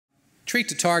treat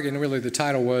to target, and really the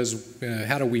title was,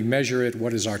 how do we measure it,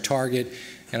 what is our target,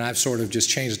 and I've sort of just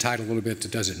changed the title a little bit to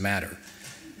does it matter.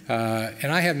 And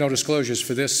I have no disclosures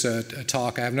for this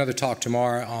talk. I have another talk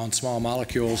tomorrow on small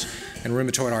molecules and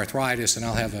rheumatoid arthritis, and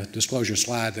I'll have a disclosure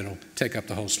slide that'll take up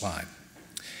the whole slide.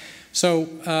 So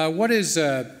what is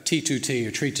T2T,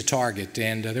 or treat to target?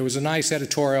 And there was a nice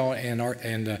editorial in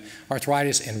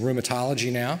Arthritis and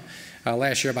Rheumatology now,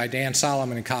 last year by Dan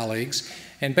Solomon and colleagues.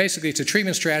 And basically it's a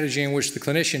treatment strategy in which the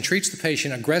clinician treats the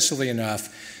patient aggressively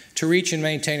enough to reach and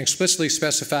maintain explicitly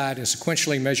specified and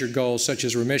sequentially measured goals such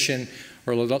as remission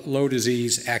or low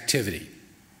disease activity.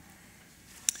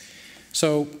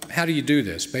 So how do you do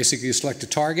this? Basically you select a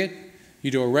target,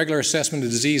 you do a regular assessment of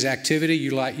disease activity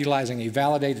utilizing a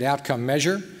validated outcome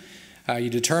measure, you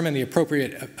determine the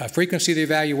appropriate frequency of the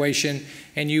evaluation,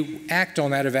 and you act on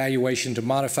that evaluation to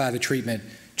modify the treatment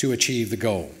to achieve the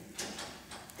goal.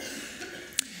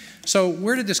 So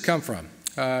where did this come from?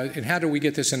 And how do we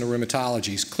get this into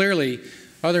rheumatology? Clearly,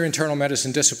 other internal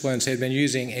medicine disciplines had been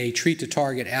using a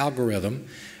treat-to-target algorithm,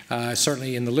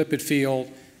 certainly in the lipid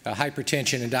field,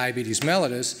 hypertension and diabetes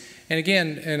mellitus. And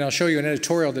again, and I'll show you an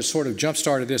editorial that sort of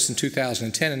jump-started this in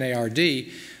 2010 in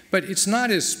ARD, but it's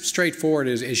not as straightforward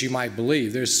as you might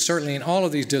believe. There's certainly in all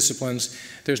of these disciplines,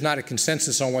 there's not a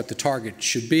consensus on what the target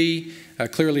should be.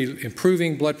 Clearly,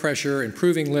 improving blood pressure,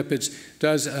 improving lipids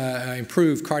does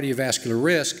improve cardiovascular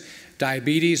risk.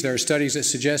 Diabetes, there are studies that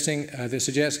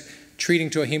suggest treating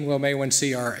to a hemoglobin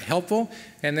A1C are helpful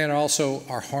and then also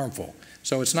are harmful.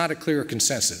 So it's not a clear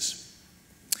consensus.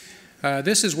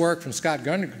 This is work from Scott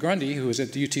Grundy, who is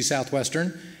at the UT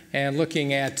Southwestern, and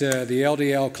looking at the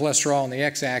LDL cholesterol on the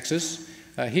x-axis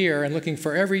here, and looking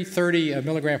for every 30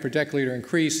 milligram per deciliter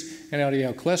increase in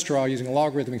LDL cholesterol using a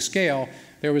logarithmic scale,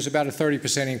 there was about a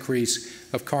 30%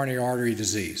 increase of coronary artery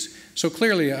disease. So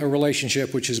clearly a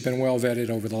relationship which has been well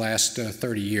vetted over the last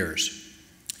 30 years.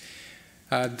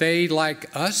 They,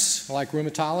 like us, like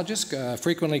rheumatologists,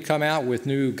 frequently come out with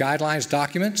new guidelines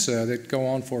documents that go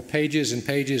on for pages and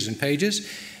pages and pages.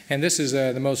 And this is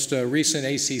the most recent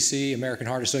ACC, American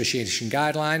Heart Association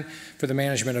guideline for the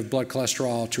management of blood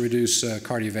cholesterol to reduce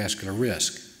cardiovascular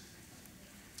risk.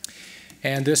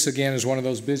 And this, again, is one of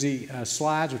those busy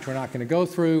slides, which we're not going to go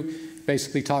through.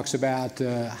 Basically talks about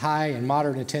high and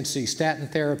moderate intensity statin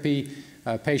therapy,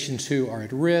 patients who are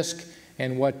at risk,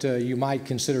 and what you might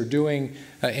consider doing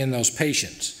in those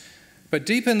patients. But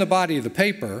deep in the body of the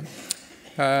paper,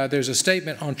 there's a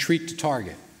statement on treat to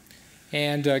target.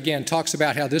 And again, talks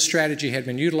about how this strategy had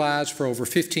been utilized for over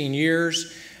 15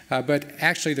 years, but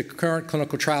actually the current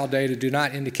clinical trial data do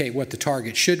not indicate what the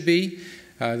target should be.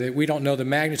 That we don't know the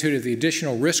magnitude of the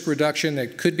additional risk reduction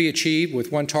that could be achieved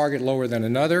with one target lower than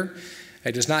another.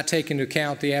 It does not take into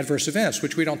account the adverse events,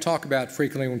 which we don't talk about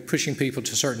frequently when pushing people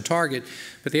to a certain target,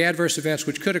 but the adverse events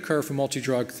which could occur from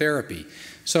multi-drug therapy.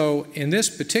 So in this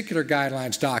particular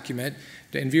guidelines document,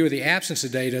 in view of the absence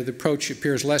of data, the approach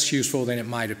appears less useful than it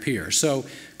might appear. So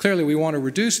clearly we want to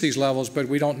reduce these levels, but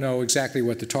we don't know exactly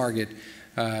what the target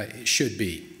should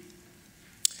be.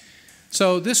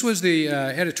 So this was the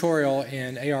editorial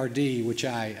in ARD, which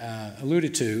I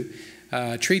alluded to,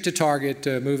 treat to target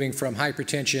moving from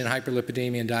hypertension,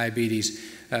 hyperlipidemia, and diabetes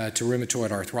to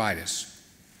rheumatoid arthritis.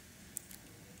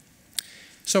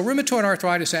 So rheumatoid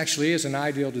arthritis actually is an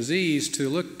ideal disease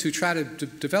to try to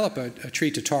develop a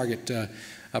treat to target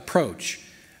approach.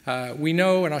 We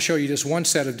know, and I'll show you just one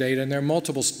set of data, and there are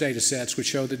multiple data sets which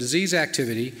show that disease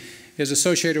activity is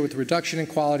associated with reduction in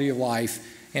quality of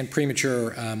life and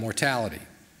premature mortality.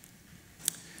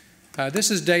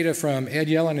 This is data from Ed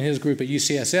Yellen and his group at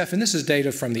UCSF, and this is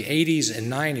data from the 80s and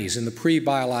 90s in the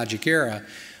pre-biologic era.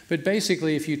 But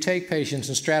basically, if you take patients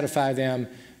and stratify them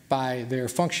by their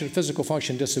physical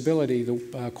function disability, the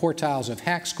quartiles of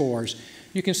HAQ scores,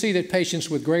 you can see that patients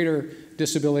with greater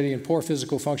disability and poor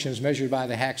physical function as measured by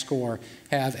the HAQ score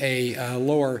have a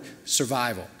lower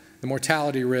survival. The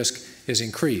mortality risk is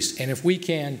increased. And if we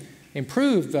can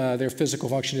improve their physical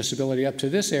function disability up to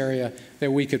this area, that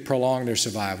we could prolong their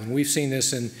survival. And we've seen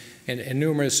this in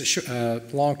numerous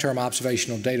long-term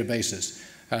observational databases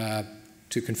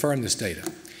to confirm this data.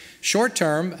 Short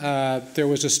term, there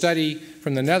was a study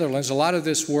from the Netherlands. A lot of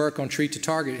this work on treat to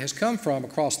target has come from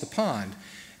across the pond.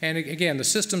 And again, the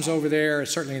systems over there,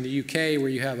 certainly in the UK, where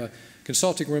you have a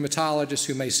consulting rheumatologist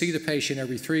who may see the patient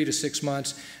every 3 to 6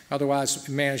 months, otherwise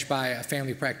managed by a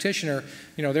family practitioner,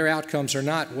 you know, their outcomes are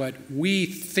not what we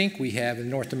think we have in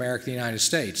North America, the United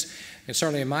States. And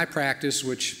certainly in my practice,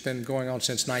 which has been going on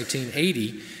since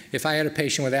 1980, if I had a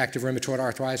patient with active rheumatoid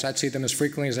arthritis, I'd see them as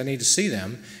frequently as I need to see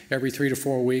them, every 3 to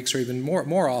 4 weeks, or even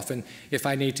more often if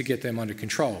I need to get them under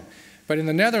control. But in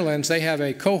the Netherlands, they have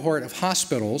a cohort of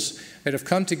hospitals that have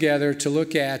come together to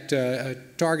look at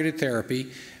targeted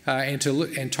therapy and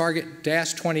target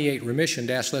DAS28 remission,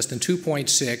 DAS less than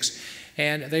 2.6.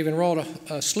 And they've enrolled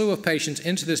a slew of patients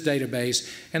into this database,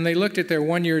 and they looked at their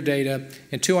one-year data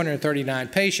in 239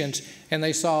 patients, and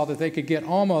they saw that they could get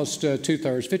almost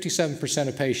two-thirds, 57%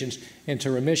 of patients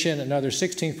into remission, another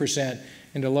 16%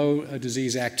 into low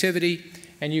disease activity.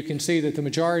 And you can see that the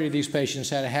majority of these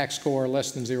patients had a HAQ score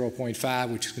less than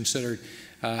 0.5, which is considered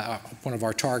one of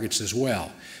our targets as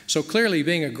well. So clearly,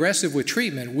 being aggressive with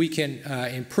treatment, we can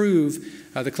improve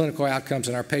the clinical outcomes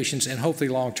in our patients, and hopefully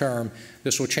long-term,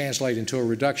 this will translate into a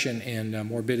reduction in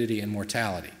morbidity and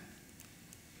mortality.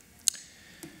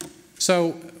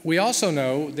 So we also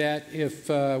know that if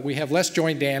we have less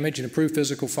joint damage and improved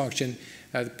physical function,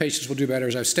 the patients will do better,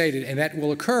 as I've stated, and that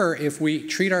will occur if we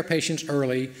treat our patients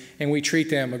early and we treat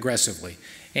them aggressively.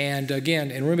 And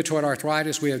again, in rheumatoid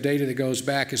arthritis, we have data that goes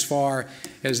back as far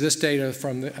as this data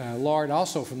from Lard,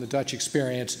 also from the Dutch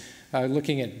experience,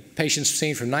 looking at patients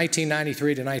seen from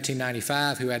 1993 to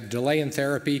 1995 who had a delay in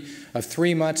therapy of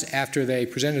 3 months after they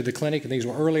presented to the clinic, and these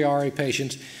were early RA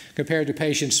patients, compared to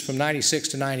patients from 96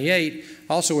 to 98,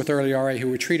 also with early RA, who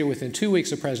were treated within 2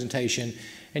 weeks of presentation.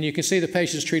 And you can see the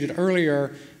patients treated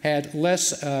earlier had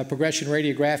less progression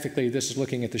radiographically. This is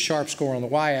looking at the SHARP score on the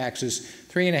y-axis,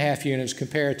 3.5 units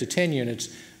compared to 10 units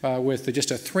with just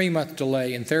a 3-month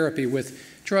delay in therapy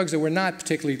with drugs that were not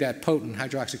particularly that potent,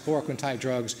 hydroxychloroquine type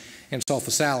drugs and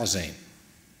sulfasalazine.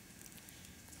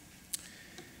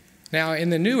 Now,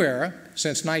 in the new era,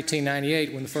 since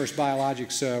 1998, when the first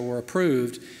biologics were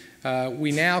approved,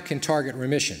 we now can target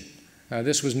remission.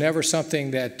 This was never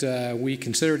something that we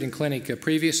considered in clinic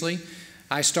previously.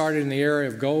 I started in the area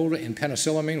of gold and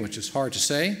penicillamine, which is hard to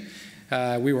say.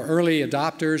 We were early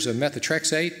adopters of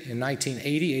methotrexate in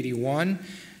 1980, 81.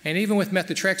 And even with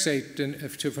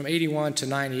methotrexate from 81 to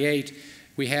 98,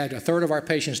 we had 1/3 of our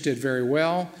patients did very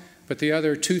well, but the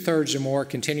other 2/3 or more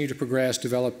continued to progress,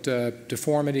 developed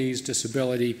deformities,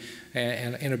 disability,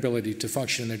 and inability to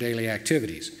function in their daily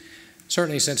activities.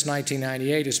 Certainly since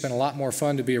 1998, it's been a lot more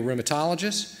fun to be a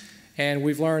rheumatologist, and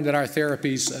we've learned that our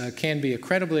therapies can be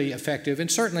incredibly effective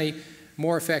and certainly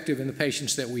more effective in the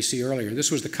patients that we see earlier. This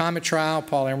was the COMET trial.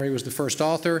 Paul Emery was the first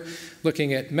author,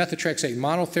 looking at methotrexate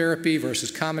monotherapy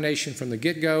versus combination from the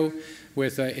get-go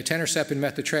with etanercept and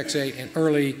methotrexate in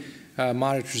early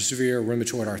moderate to severe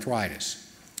rheumatoid arthritis.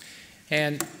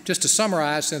 And just to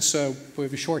summarize, since we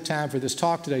have a short time for this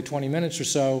talk today, 20 minutes or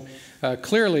so,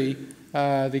 clearly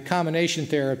the combination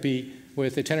therapy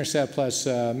with etanercept plus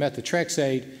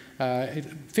methotrexate,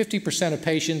 50% of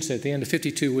patients at the end of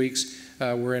 52 weeks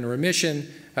were in remission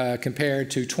compared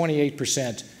to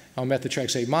 28% on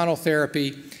methotrexate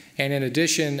monotherapy. And in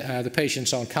addition, the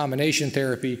patients on combination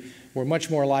therapy were much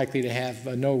more likely to have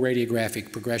no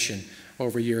radiographic progression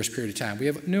over a year's period of time. We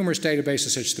have numerous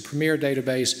databases, such as the Premier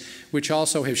database, which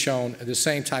also have shown the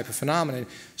same type of phenomenon.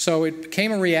 So it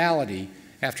became a reality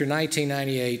after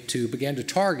 1998 to begin to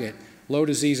target low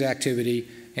disease activity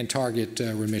and target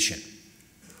remission.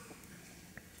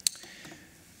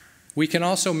 We can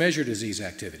also measure disease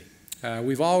activity.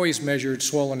 We've always measured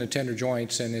swollen and tender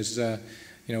joints, and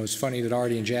it's funny that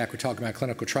Artie and Jack were talking about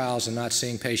clinical trials and not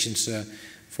seeing patients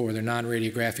for their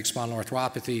non-radiographic spinal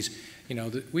arthropathies.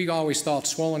 We always thought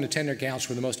swollen and tender counts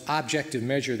were the most objective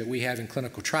measure that we have in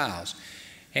clinical trials.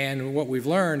 And what we've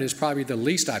learned is probably the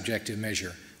least objective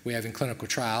measure we have in clinical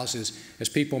trials is as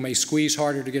people may squeeze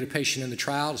harder to get a patient in the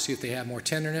trial to see if they have more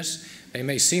tenderness. They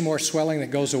may see more swelling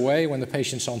that goes away when the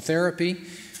patient's on therapy.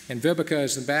 And Vibeke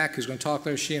is in the back, who's going to talk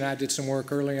later. She and I did some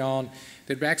work early on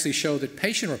that actually showed that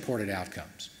patient-reported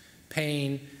outcomes,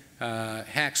 pain,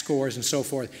 HAQ scores, and so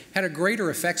forth, had a greater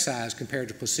effect size compared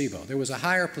to placebo. There was a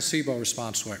higher placebo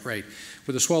response rate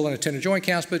with the swollen and tender joint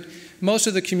counts, but most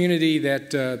of the community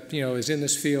that is in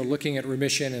this field looking at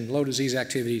remission and low disease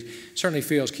activity certainly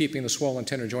feels keeping the swollen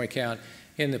tender joint count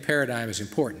in the paradigm is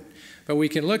important. But we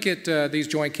can look at these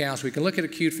joint counts, we can look at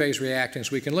acute phase reactants,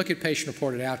 we can look at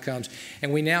patient-reported outcomes,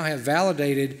 and we now have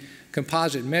validated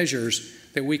composite measures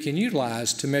that we can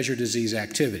utilize to measure disease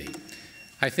activity.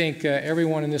 I think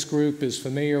everyone in this group is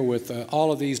familiar with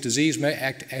all of these disease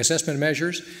assessment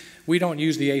measures. We don't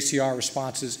use the ACR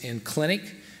responses in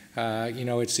clinic.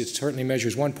 It certainly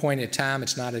measures one point at a time.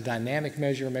 It's not a dynamic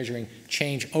measure, measuring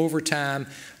change over time,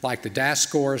 like the DAS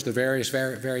scores, the various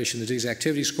variation disease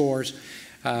activity scores.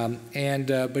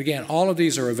 But again, all of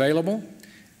these are available.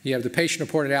 You have the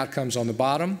patient-reported outcomes on the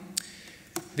bottom.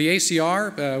 The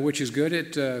ACR, which is good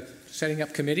at setting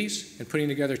up committees and putting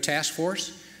together task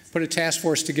force, put a task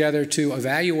force together to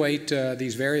evaluate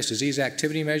these various disease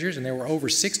activity measures, and there were over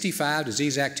 65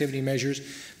 disease activity measures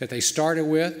that they started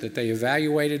with, that they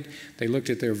evaluated. They looked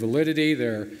at their validity,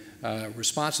 their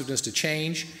responsiveness to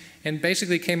change, and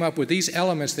basically came up with these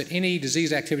elements that any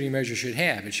disease activity measure should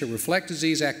have. It should reflect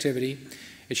disease activity,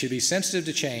 it should be sensitive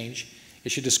to change,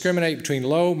 it should discriminate between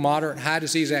low, moderate, high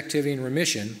disease activity and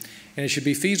remission, and it should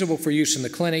be feasible for use in the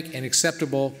clinic and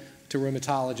acceptable to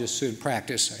rheumatologists who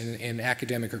practice in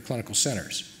academic or clinical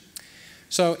centers.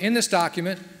 So in this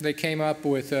document, they came up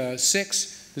with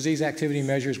 6 disease activity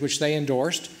measures which they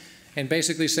endorsed and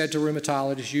basically said to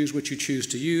rheumatologists, use what you choose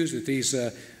to use, that these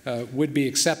would be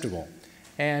acceptable.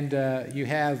 And you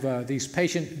have these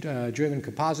patient-driven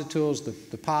composite tools,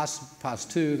 the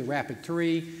POS2, the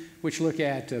RAPID-3, which look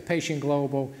at patient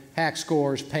global, HAQ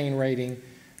scores, pain rating.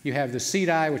 You have the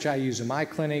CDI, which I use in my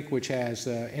clinic, which has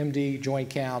MD, joint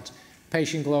count,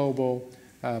 patient global,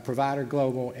 provider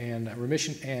global, and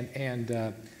remission,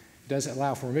 and does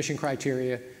allow for remission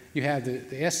criteria. You have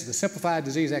the Simplified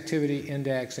Disease Activity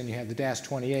Index, and you have the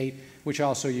DAS-28, which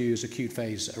also use acute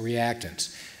phase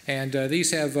reactants. And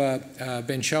these have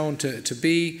been shown to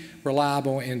be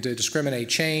reliable and to discriminate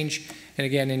change. And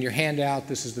again, in your handout,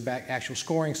 this is the actual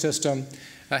scoring system.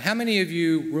 How many of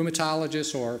you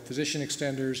rheumatologists or physician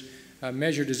extenders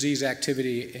measure disease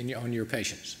activity on your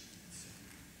patients?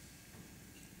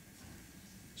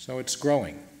 So it's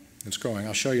growing. It's growing.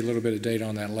 I'll show you a little bit of data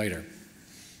on that later.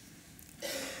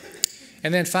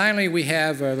 And then finally, we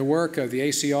have the work of the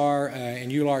ACR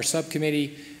and EULAR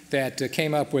subcommittee that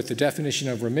came up with the definition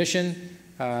of remission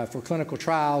for clinical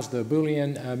trials, the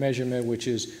Boolean measurement, which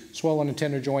is swollen and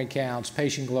tender joint counts,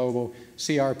 patient global,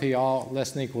 CRP all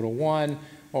less than or equal to 1,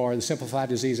 or the Simplified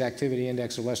Disease Activity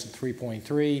Index of less than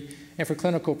 3.3. And for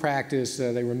clinical practice,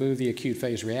 they remove the acute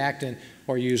phase reactant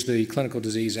or use the Clinical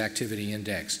Disease Activity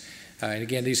Index. And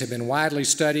again, these have been widely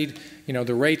studied. You know,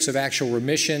 the rates of actual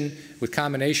remission with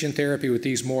combination therapy with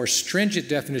these more stringent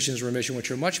definitions of remission,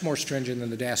 which are much more stringent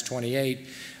than the DAS-28,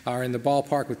 are in the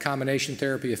ballpark with combination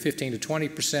therapy of 15 to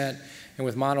 20% and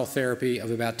with monotherapy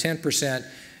of about 10%.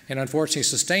 And unfortunately,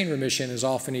 sustained remission is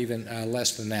often even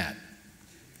less than that.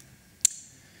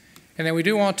 And then we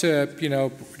do want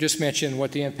to, just mention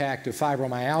what the impact of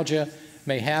fibromyalgia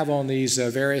may have on these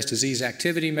various disease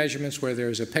activity measurements where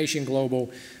there's a patient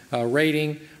global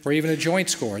rating or even a joint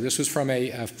score. This was from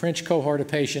a French cohort of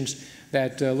patients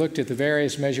that looked at the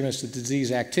various measurements of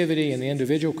disease activity and the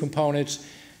individual components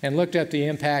and looked at the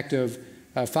impact of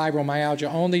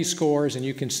fibromyalgia on these scores. And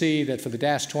you can see that for the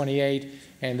DAS-28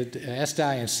 and the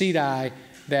SDI and CDI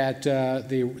that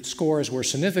the scores were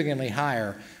significantly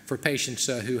higher for patients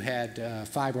who had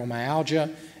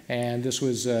fibromyalgia, and this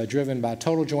was driven by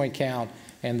total joint count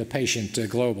and the patient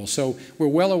global. So we're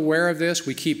well aware of this.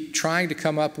 We keep trying to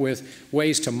come up with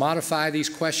ways to modify these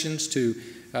questions to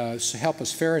help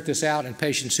us ferret this out in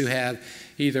patients who have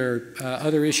either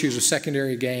other issues of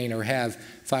secondary gain or have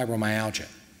fibromyalgia.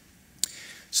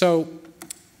 So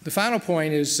the final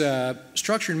point is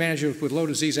structured management with low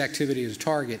disease activity as a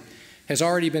target has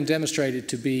already been demonstrated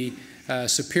to be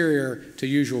superior to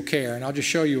usual care. And I'll just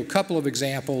show you a couple of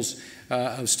examples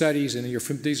of studies, and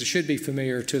these should be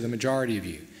familiar to the majority of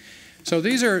you. So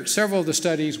these are several of the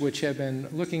studies which have been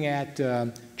looking at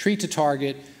treat to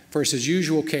target versus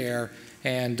usual care.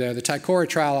 And the TICORA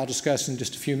trial I'll discuss in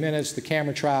just a few minutes, the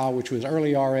CAMERA trial, which was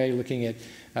early RA looking at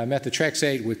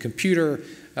methotrexate with computer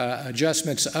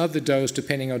adjustments of the dose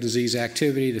depending on disease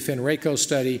activity, the FINRACO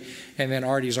study, and then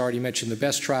Artie's already mentioned the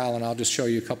BEST trial, and I'll just show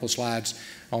you a couple of slides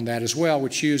on that as well,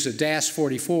 which used a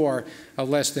DAS-44 of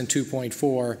less than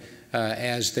 2.4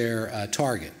 as their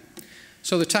target.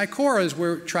 So the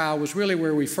TICORA trial was really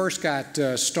where we first got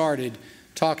started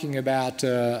talking about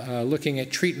looking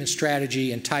at treatment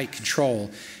strategy and tight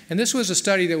control. And this was a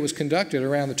study that was conducted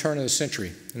around the turn of the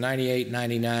century, 98,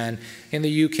 99, in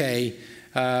the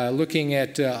UK, looking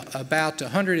at about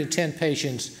 110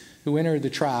 patients who entered the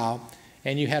trial.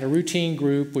 And you had a routine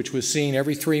group which was seen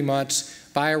every 3 months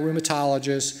by a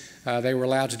rheumatologist. They were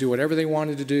allowed to do whatever they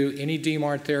wanted to do, any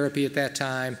DMARD therapy at that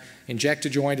time, inject a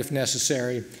joint if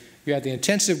necessary. You had the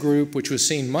intensive group, which was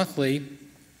seen monthly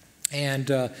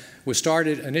and was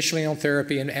started initially on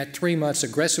therapy and at 3 months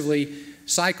aggressively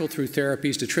cycled through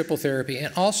therapies to triple therapy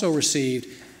and also received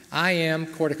IM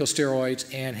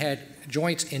corticosteroids and had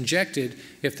joints injected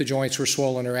if the joints were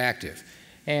swollen or active.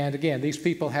 And again, these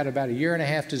people had about a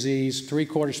 1.5-year disease,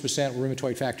 0.75%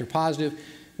 rheumatoid factor positive.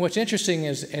 What's interesting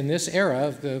is in this era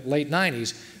of the late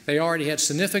 90s, they already had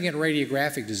significant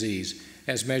radiographic disease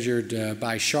as measured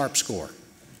by Sharp score.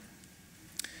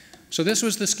 So this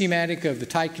was the schematic of the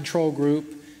tight control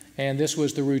group, and this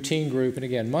was the routine group. And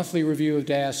again, monthly review of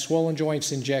DAS, swollen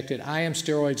joints injected, IM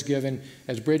steroids given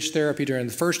as bridge therapy during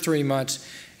the first 3 months,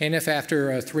 and if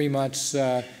after 3 months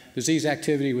disease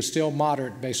activity was still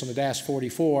moderate based on the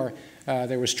DAS-44,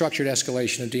 there was structured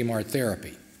escalation of DMARD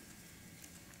therapy.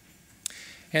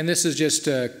 And this is just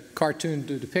a cartoon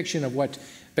depiction of what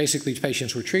basically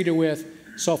patients were treated with.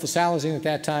 Sulfasalazine at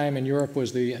that time in Europe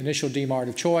was the initial DMARD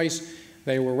of choice.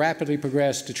 They were rapidly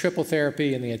progressed to triple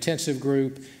therapy in the intensive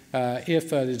group if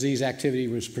disease activity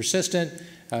was persistent.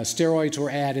 Steroids were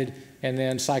added, and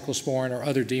then cyclosporin or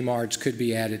other DMARDs could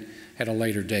be added at a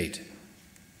later date.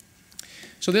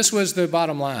 So this was the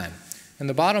bottom line. And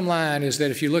the bottom line is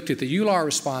that if you looked at the EULAR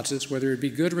responses, whether it be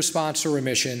good response or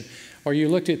remission, or you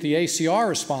looked at the ACR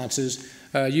responses,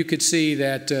 you could see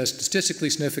that statistically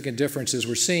significant differences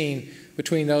were seen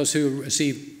between those who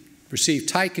received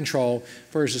tight control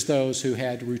versus those who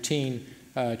had routine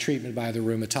treatment by the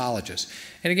rheumatologist.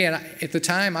 And again, at the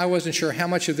time, I wasn't sure how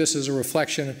much of this is a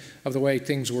reflection of the way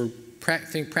things were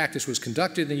practice was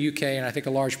conducted in the UK, and I think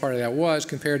a large part of that was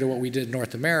compared to what we did in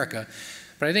North America.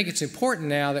 But I think it's important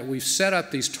now that we've set up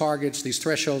these targets, these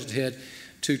thresholds to hit,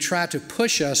 to try to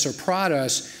push us or prod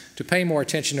us to pay more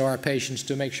attention to our patients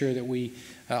to make sure that we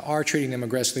are treating them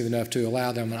aggressively enough to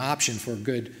allow them an option for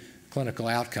good clinical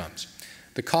outcomes.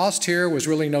 The cost here was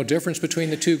really no difference between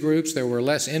the two groups. There were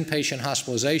less inpatient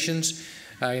hospitalizations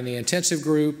in the intensive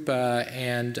group,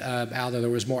 and although there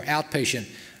was more outpatient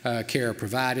care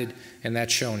provided, and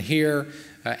that's shown here.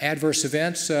 Adverse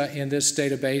events in this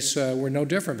database were no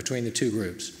different between the two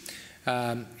groups.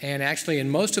 And actually, in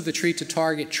most of the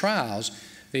treat-to-target trials,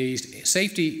 the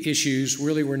safety issues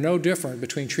really were no different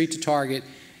between treat-to-target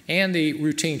and the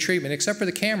routine treatment, except for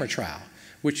the CAMERA trial,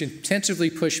 which intensively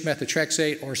pushed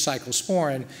methotrexate or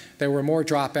cyclosporin. There were more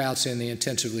dropouts in the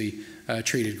intensively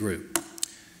treated group.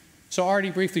 So I already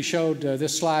briefly showed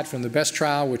this slide from the BEST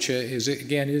trial, which is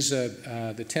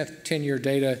the 10-year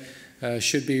data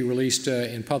should be released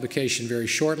in publication very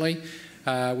shortly.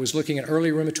 Was looking at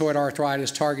early rheumatoid arthritis,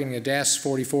 targeting a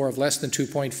DAS-44 of less than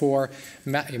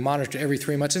 2.4, monitored every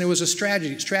 3 months, and it was a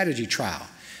strategy trial,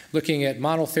 looking at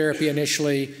monotherapy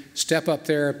initially, step-up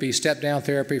therapy, step-down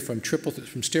therapy from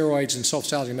steroids and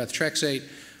sulfasalazine methotrexate,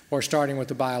 or starting with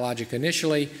the biologic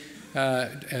initially.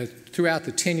 Throughout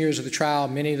the 10 years of the trial,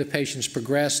 many of the patients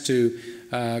progressed to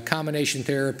combination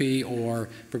therapy or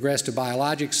progressed to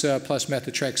biologics plus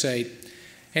methotrexate.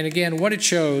 And again, what it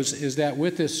shows is that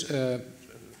with this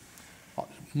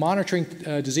monitoring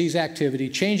disease activity,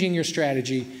 changing your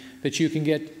strategy, that you can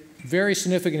get very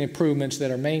significant improvements that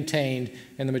are maintained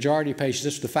in the majority of patients.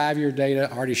 This is the 5-year data.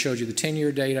 I already showed you the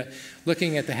 10-year data.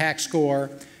 Looking at the HAQ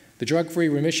score, the drug-free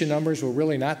remission numbers were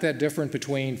really not that different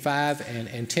between 5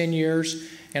 and 10 years,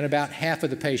 and about half of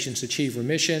the patients achieved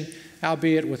remission,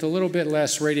 albeit with a little bit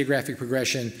less radiographic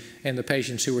progression in the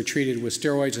patients who were treated with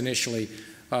steroids initially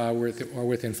or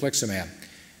with infliximab.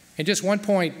 And just one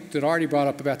point that I already brought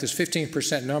up about this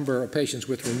 15% number of patients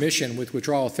with remission with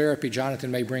withdrawal therapy,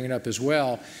 Jonathan may bring it up as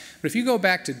well, but if you go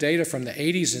back to data from the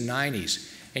 80s and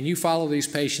 90s, and you follow these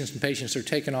patients and patients are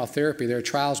taken off therapy, there are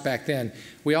trials back then,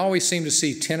 we always seem to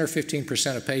see 10 or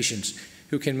 15% of patients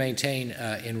who can maintain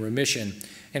in remission.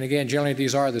 And again, generally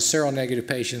these are the seronegative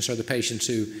patients or the patients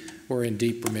who were in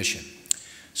deep remission.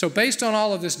 So based on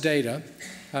all of this data,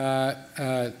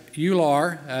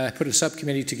 EULAR put a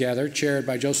subcommittee together, chaired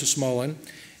by Joseph Smolin,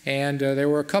 and there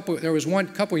was a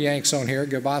couple Yanks on here,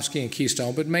 Gabowski and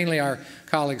Keystone, but mainly our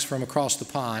colleagues from across the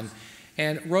pond,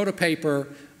 and wrote a paper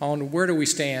on where do we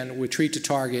stand with treat to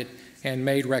target and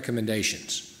made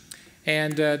recommendations.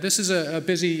 And this is a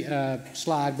busy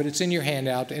slide, but it's in your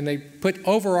handout, and they put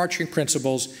overarching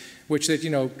principles which that,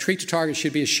 treat to target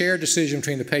should be a shared decision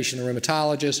between the patient and the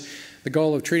rheumatologist. The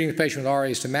goal of treating the patient with RA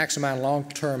is to maximize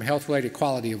long-term health-related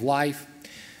quality of life.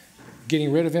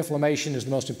 Getting rid of inflammation is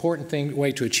the most important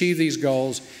way to achieve these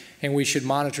goals, and we should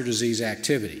monitor disease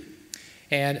activity.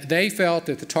 And they felt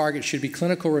that the target should be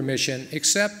clinical remission,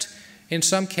 except in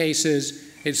some cases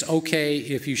it's okay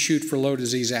if you shoot for low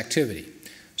disease activity.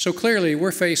 So clearly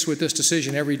we're faced with this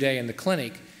decision every day in the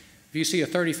clinic. If you see a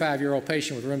 35-year-old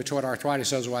patient with rheumatoid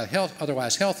arthritis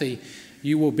otherwise healthy,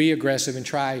 you will be aggressive and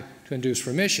try to induce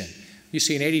remission. You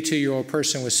see an 82-year-old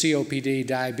person with COPD,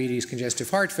 diabetes, congestive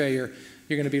heart failure,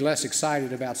 you're going to be less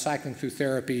excited about cycling through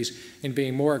therapies and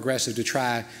being more aggressive to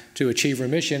try to achieve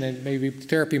remission, and maybe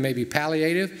therapy may be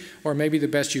palliative, or maybe the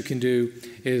best you can do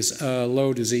is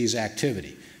low disease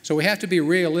activity. So we have to be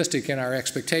realistic in our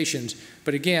expectations,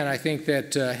 but again, I think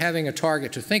that having a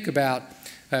target to think about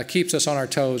keeps us on our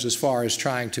toes as far as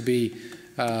trying to be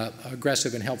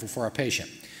aggressive and helpful for our patient.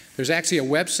 There's actually a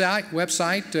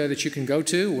website that you can go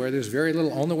to where there's very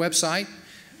little on the website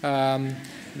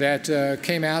that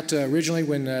came out originally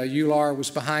when EULAR was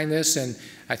behind this, and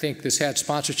I think this had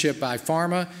sponsorship by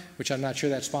pharma, which I'm not sure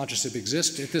that sponsorship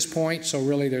exists at this point, so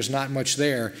really there's not much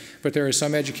there. But there is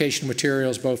some education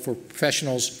materials both for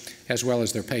professionals as well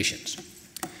as their patients.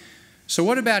 So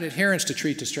what about adherence to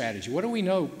treat to strategy? What do we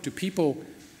know? Do people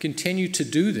continue to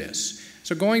do this?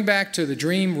 So going back to the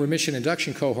DREAM remission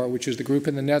induction cohort, which is the group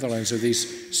in the Netherlands of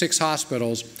these 6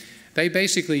 hospitals, they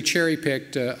basically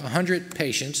cherry-picked 100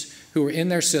 patients who were in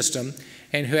their system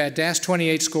and who had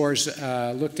DAS28 scores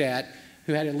looked at,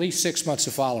 who had at least 6 months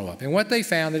of follow-up. And what they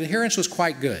found, that adherence was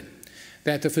quite good,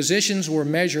 that the physicians were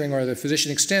measuring, or the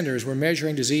physician extenders were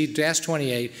measuring disease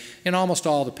DAS28 in almost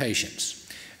all the patients.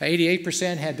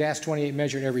 88% had DAS28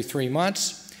 measured every 3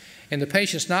 months. In the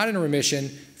patients not in remission,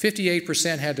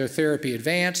 58% had their therapy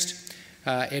advanced.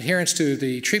 Adherence to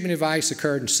the treatment device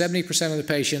occurred in 70% of the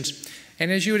patients.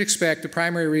 And as you would expect, the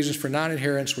primary reasons for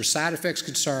non-adherence were side effects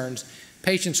concerns,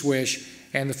 patient's wish,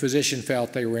 and the physician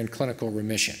felt they were in clinical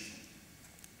remission.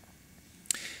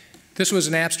 This was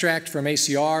an abstract from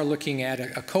ACR looking at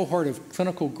a cohort of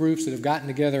clinical groups that have gotten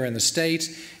together in the States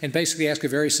and basically asked a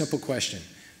very simple question.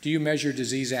 Do you measure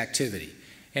disease activity?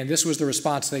 And this was the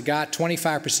response they got.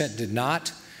 25% did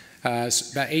not.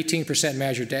 About 18%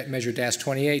 measured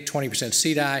DAS28, 20%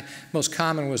 CDI. Most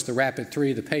common was the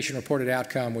RAPID-3, the patient-reported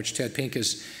outcome, which Ted Pink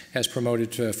has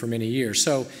promoted for many years.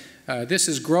 So this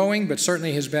is growing, but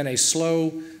certainly has been a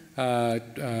slow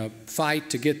fight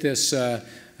to get this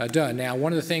done. Now,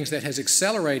 one of the things that has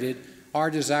accelerated our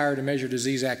desire to measure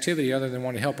disease activity, other than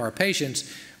wanting to help our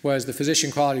patients, was the physician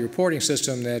quality reporting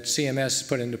system that CMS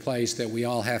put into place that we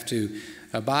all have to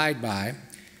abide by.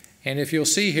 And if you'll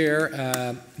see here,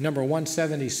 number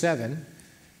 177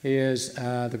 is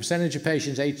the percentage of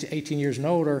patients 18 years and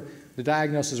older, the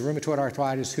diagnosis of rheumatoid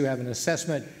arthritis, who have an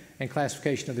assessment and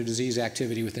classification of their disease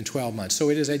activity within 12 months. So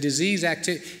it is a disease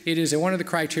activity, it is one of the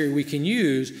criteria we can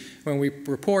use when we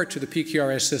report to the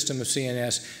PQRS system of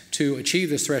CNS to achieve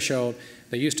this threshold.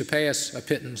 They used to pay us a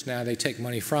pittance, now they take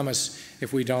money from us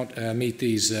if we don't meet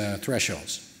these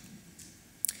thresholds.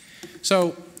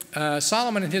 So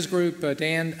Solomon and his group,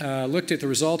 Dan, looked at the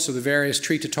results of the various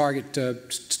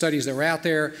treat-to-target studies that were out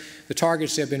there. The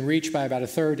targets have been reached by about a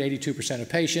third, 82% of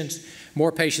patients.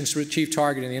 More patients achieved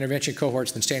target in the intervention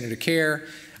cohorts than standard of care.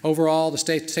 Overall, the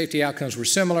safety outcomes were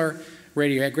similar.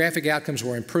 Radiographic outcomes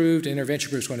were improved. Intervention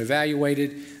groups were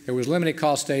evaluated. There was limited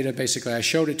cost data. Basically, I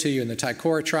showed it to you in the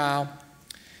TICORA trial.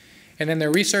 And then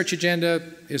their research agenda,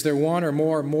 is there one or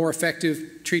more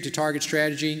effective treat-to-target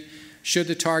strategy? Should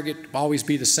the target always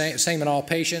be the same in all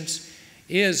patients?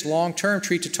 Is long-term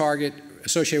treat-to-target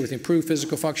associated with improved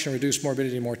physical function, reduced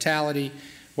morbidity and mortality?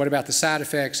 What about the side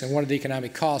effects, and what are the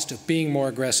economic costs of being more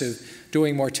aggressive,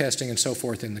 doing more testing, and so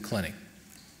forth in the clinic?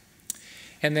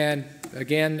 And then,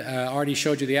 again, I already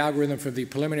showed you the algorithm for the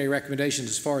preliminary recommendations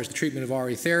as far as the treatment of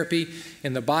RA therapy.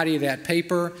 In the body of that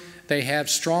paper, they have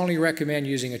strongly recommend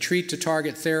using a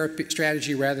treat-to-target therapy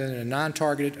strategy rather than a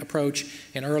non-targeted approach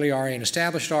in early RA and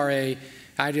established RA.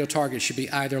 Ideal target should be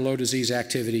either low disease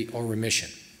activity or remission.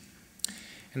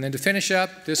 And then to finish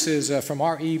up, this is from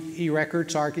our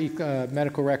e-records, our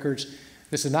medical records.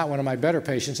 This is not one of my better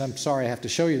patients. I'm sorry I have to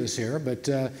show you this here, but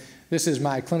this is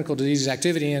my clinical disease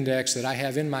activity index that I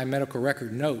have in my medical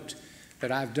record note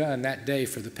that I've done that day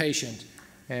for the patient.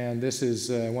 And this is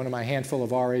one of my handful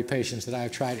of RA patients that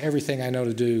I've tried everything I know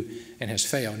to do and has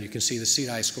failed. And you can see the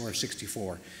CDI score of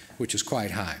 64, which is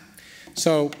quite high.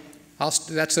 So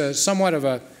that's somewhat of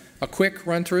a quick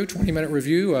run-through, 20-minute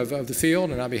review of the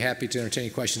field, and I'll be happy to entertain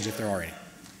any questions if there are any.